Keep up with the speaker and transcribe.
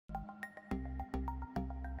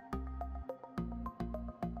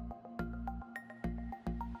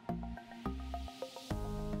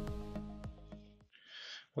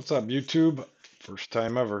What's up, YouTube? First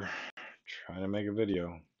time ever trying to make a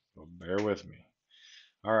video, so bear with me.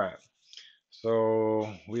 All right,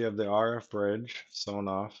 so we have the RF bridge,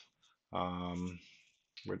 Sonoff, um,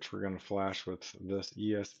 which we're going to flash with this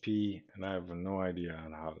ESP, and I have no idea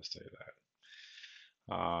on how to say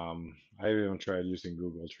that. I even tried using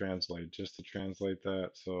Google Translate just to translate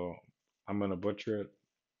that, so I'm going to butcher it,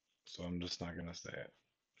 so I'm just not going to say it.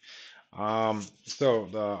 So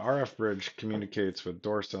the RF bridge communicates with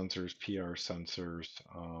door sensors, PR sensors.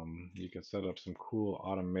 You can set up some cool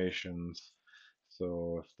automations.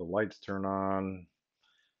 So if the lights turn on,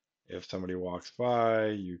 if somebody walks by,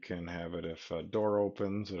 you can have it if a door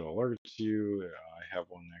opens, it alerts you. I have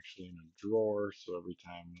one actually in a drawer, so every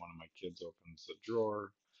time one of my kids opens the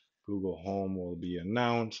drawer, Google Home will be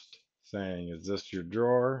announced saying, "Is this your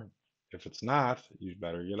drawer?" If it's not, you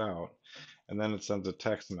better get out. And then it sends a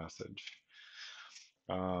text message.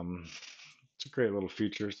 Um, it's a great little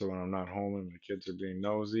feature, so when I'm not home and my kids are being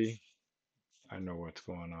nosy, I know what's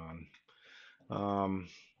going on. I'm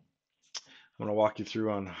going to walk you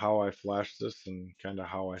through on how I flash this and kind of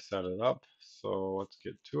how I set it up. So let's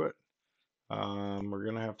get to it. We're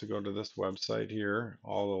going to have to go to this website here.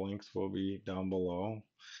 All the links will be down below.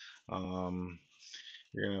 Um,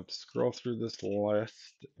 you're going to have to scroll through this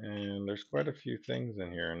list, and there's quite a few things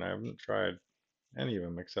in here, and I haven't tried any of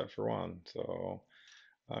them except for one. So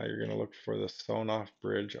you're going to look for the Sonoff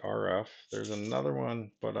Bridge RF. There's another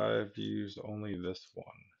one, but I've used only this one.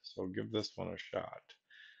 So give this one a shot.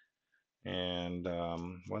 And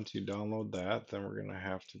once you download that, then we're going to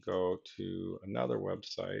have to go to another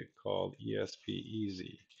website called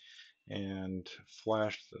ESP and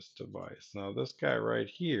flash this device. Now this guy right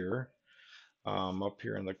here, up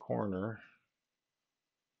here in the corner,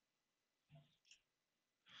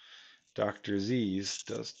 Dr. Z's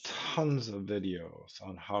does tons of videos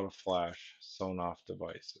on how to flash Sonoff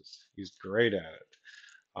devices. He's great at it.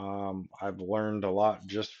 I've learned a lot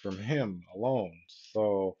just from him alone.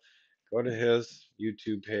 So go to his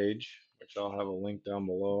YouTube page, which I'll have a link down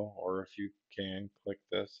below, or if you can, click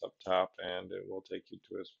this up top and it will take you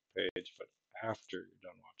to his page, but after you're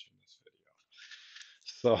done watching this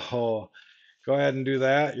video. So go ahead and do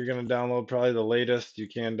that. You're going to download probably the latest. You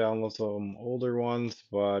can download some older ones,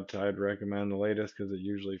 but I'd recommend the latest because it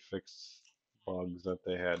usually fixes bugs that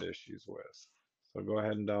they had issues with. So go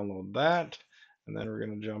ahead and download that, and then we're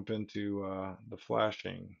going to jump into the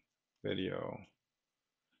flashing video.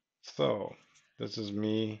 So this is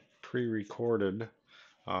me pre-recorded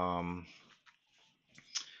um,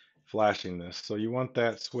 flashing this. So you want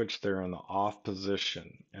that switch there in the off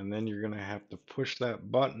position, and then you're going to have to push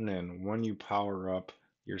that button in when you power up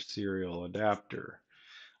your serial adapter.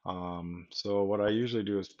 So what I usually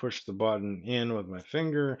do is push the button in with my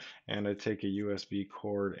finger, and I take a USB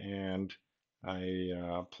cord and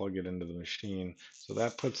I plug it into the machine. So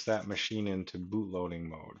that puts that machine into bootloading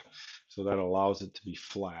mode. So that allows it to be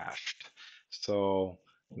flashed. So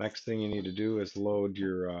next thing you need to do is load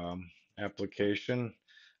your application,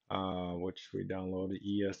 which we downloaded,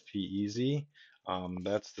 ESP.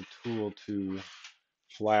 That's the tool to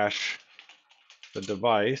flash the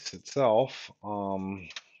device itself.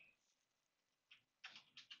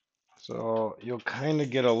 So you'll kind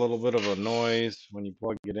of get a little bit of a noise when you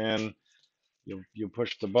plug it in. You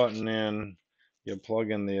push the button in, you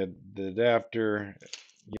plug in the adapter,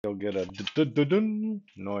 you'll get a dun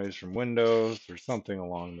noise from Windows or something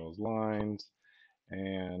along those lines.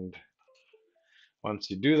 And once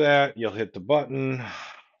you do that, you'll hit the button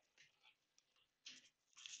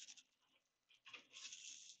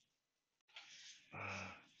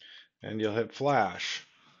and you'll hit flash.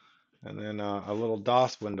 And then a little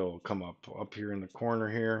DOS window will come up here in the corner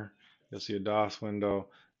here. You'll see a DOS window,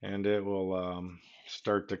 and it will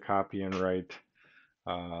start to copy and write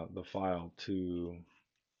the file to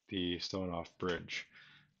the Sonoff bridge.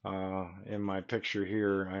 In my picture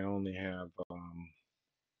here, I only have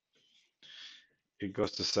it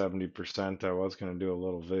goes to 70%. I was going to do a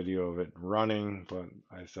little video of it running, but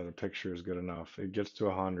I said a picture is good enough. It gets to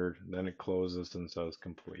 100, then it closes and says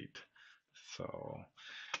complete. So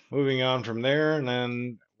moving on from there, and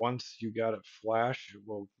then once you got it flash, it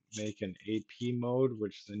will make an AP mode,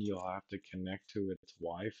 which then you'll have to connect to its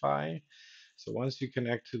Wi-Fi. So once you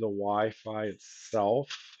connect to the Wi-Fi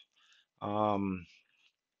itself, um,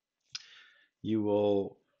 you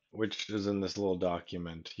will, which is in this little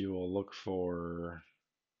document, you will look for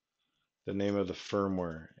the name of the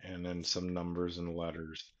firmware and then some numbers and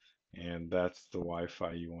letters. And that's the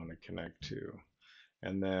Wi-Fi you want to connect to.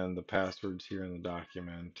 And then the passwords here in the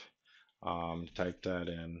document, type that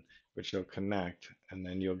in, which you'll connect, and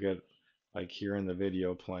then you'll get, like here in the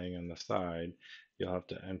video playing on the side, you'll have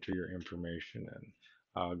to enter your information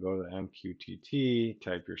in. Go to MQTT,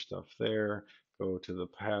 type your stuff there, go to the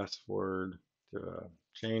password to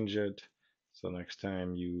change it. So next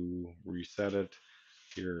time you reset it,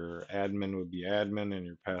 your admin would be admin and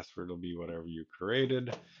your password will be whatever you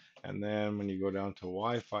created. And then when you go down to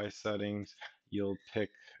Wi-Fi settings, you'll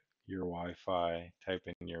pick your Wi-Fi, type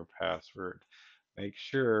in your password. Make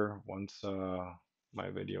sure once my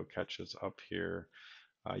video catches up here,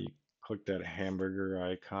 you click that hamburger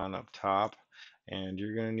icon up top, and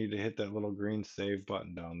you're going to need to hit that little green save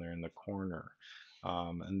button down there in the corner.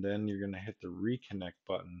 And then you're going to hit the reconnect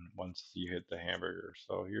button once you hit the hamburger.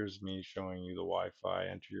 So here's me showing you the Wi-Fi.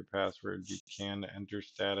 Enter your password. You can enter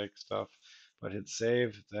static stuff, but hit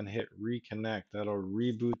save, then hit reconnect. That'll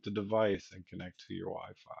reboot the device and connect to your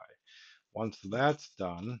Wi-Fi. Once that's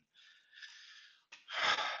done,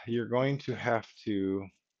 you're going to have to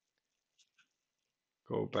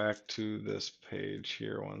go back to this page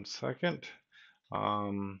here 1 second.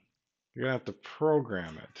 You're gonna have to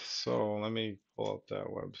program it. So let me pull up that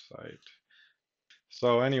website.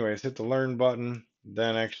 So anyways, hit the learn button,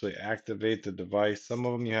 then actually activate the device. Some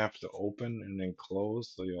of them you have to open and then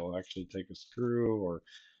close. So you'll actually take a screw or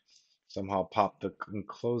somehow pop the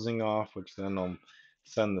closing off, which then will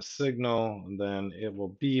send the signal, and then it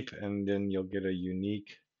will beep, and then you'll get a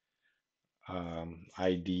unique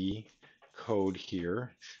ID code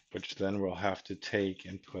here, which then we'll have to take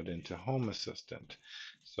and put into Home Assistant.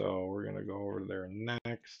 So we're going to go over there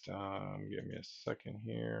next. Give me a second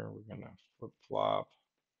here. We're going to flip flop.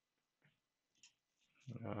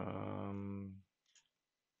 Um,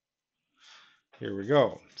 Here we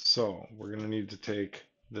go. So we're going to need to take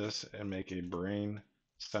this and make a brain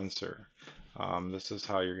sensor. This is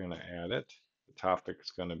how you're going to add it. The topic is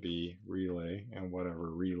going to be relay and whatever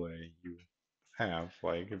relay you have.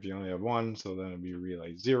 Like if you only have one, so then it'd be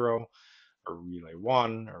relay 0 or relay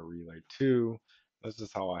 1 or relay 2. This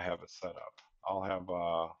is how I have it set up. I'll have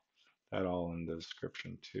that all in the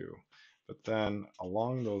description too. But then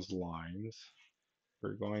along those lines,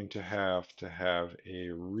 we're going to have a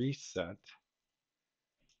reset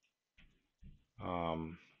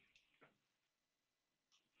um,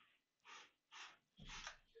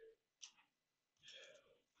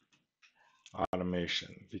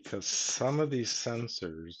 automation, because some of these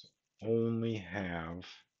sensors only have,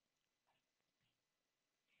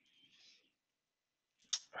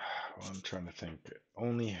 well, I'm trying to think,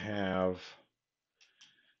 only have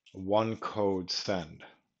one code send.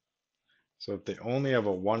 So if they only have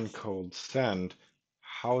a one code send,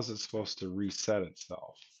 how is it supposed to reset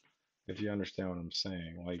itself? If you understand what I'm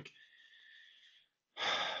saying. Like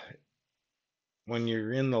when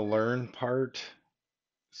you're in the learn part,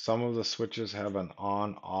 some of the switches have an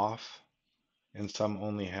on off and some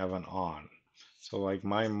only have an on. So like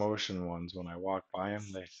my motion ones, when I walk by them,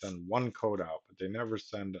 they send one code out, but they never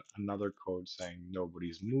send another code saying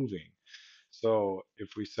nobody's moving. So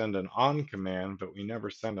if we send an on command, but we never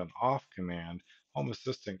send an off command, Home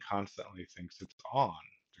Assistant constantly thinks it's on.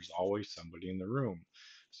 There's always somebody in the room.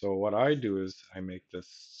 So what I do is I make this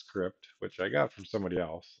script, which I got from somebody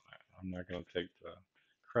else. I'm not going to take the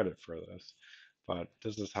credit for this, but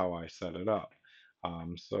this is how I set it up.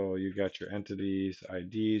 So you got your entities,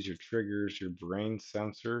 IDs, your triggers, your brain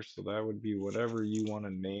sensor. So that would be whatever you want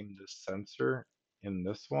to name this sensor in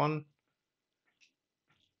this one.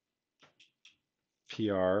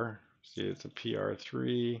 PR, see it's a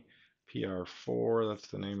PR3, PR4, that's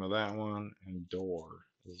the name of that one, and door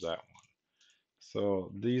is that one.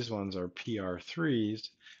 So these ones are PR3s,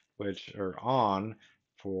 which are on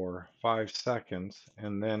for 5 seconds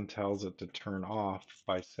and then tells it to turn off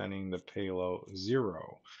by sending the payload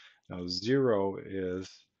 0. Now 0 is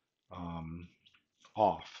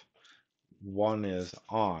off, 1 is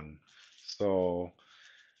on. So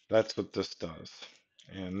that's what this does.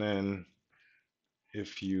 And then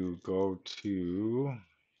if you go to,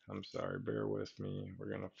 I'm sorry, bear with me. We're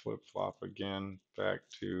going to flip flop again back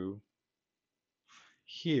to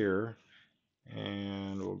here,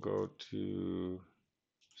 and we'll go to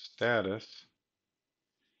status.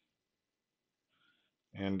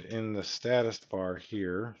 And in the status bar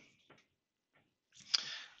here,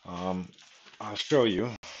 I'll show you.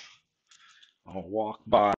 I'll walk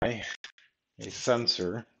by a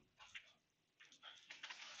sensor,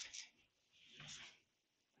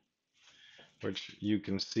 which you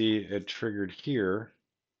can see it triggered here,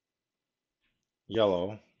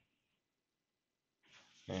 yellow.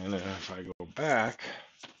 And if I go back,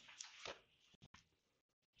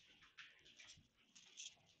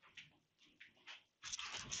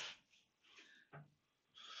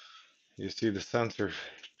 you see the sensor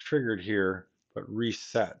triggered here, but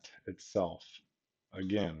reset itself.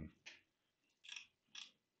 again.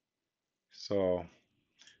 So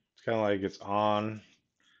it's kind of like it's on.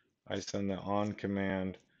 I send the on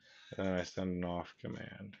command, and then I send an off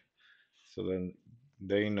command. So then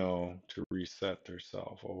they know to reset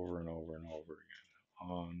themselves over and over and over again.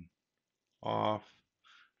 On, off,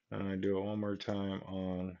 and I do it one more time.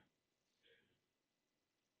 On,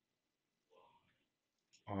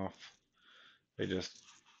 off. They just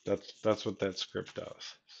that's what that script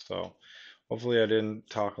does. So hopefully I didn't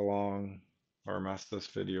talk along or mess this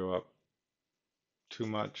video up too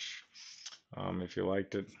much. If you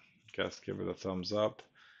liked it, guess give it a thumbs up.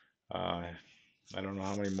 Uh, I don't know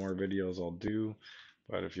how many more videos I'll do,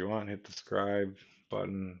 but if you want, hit the subscribe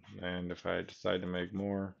button, and if I decide to make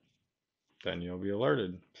more, then you'll be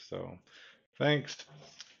alerted. So thanks.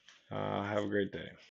 Have a great day.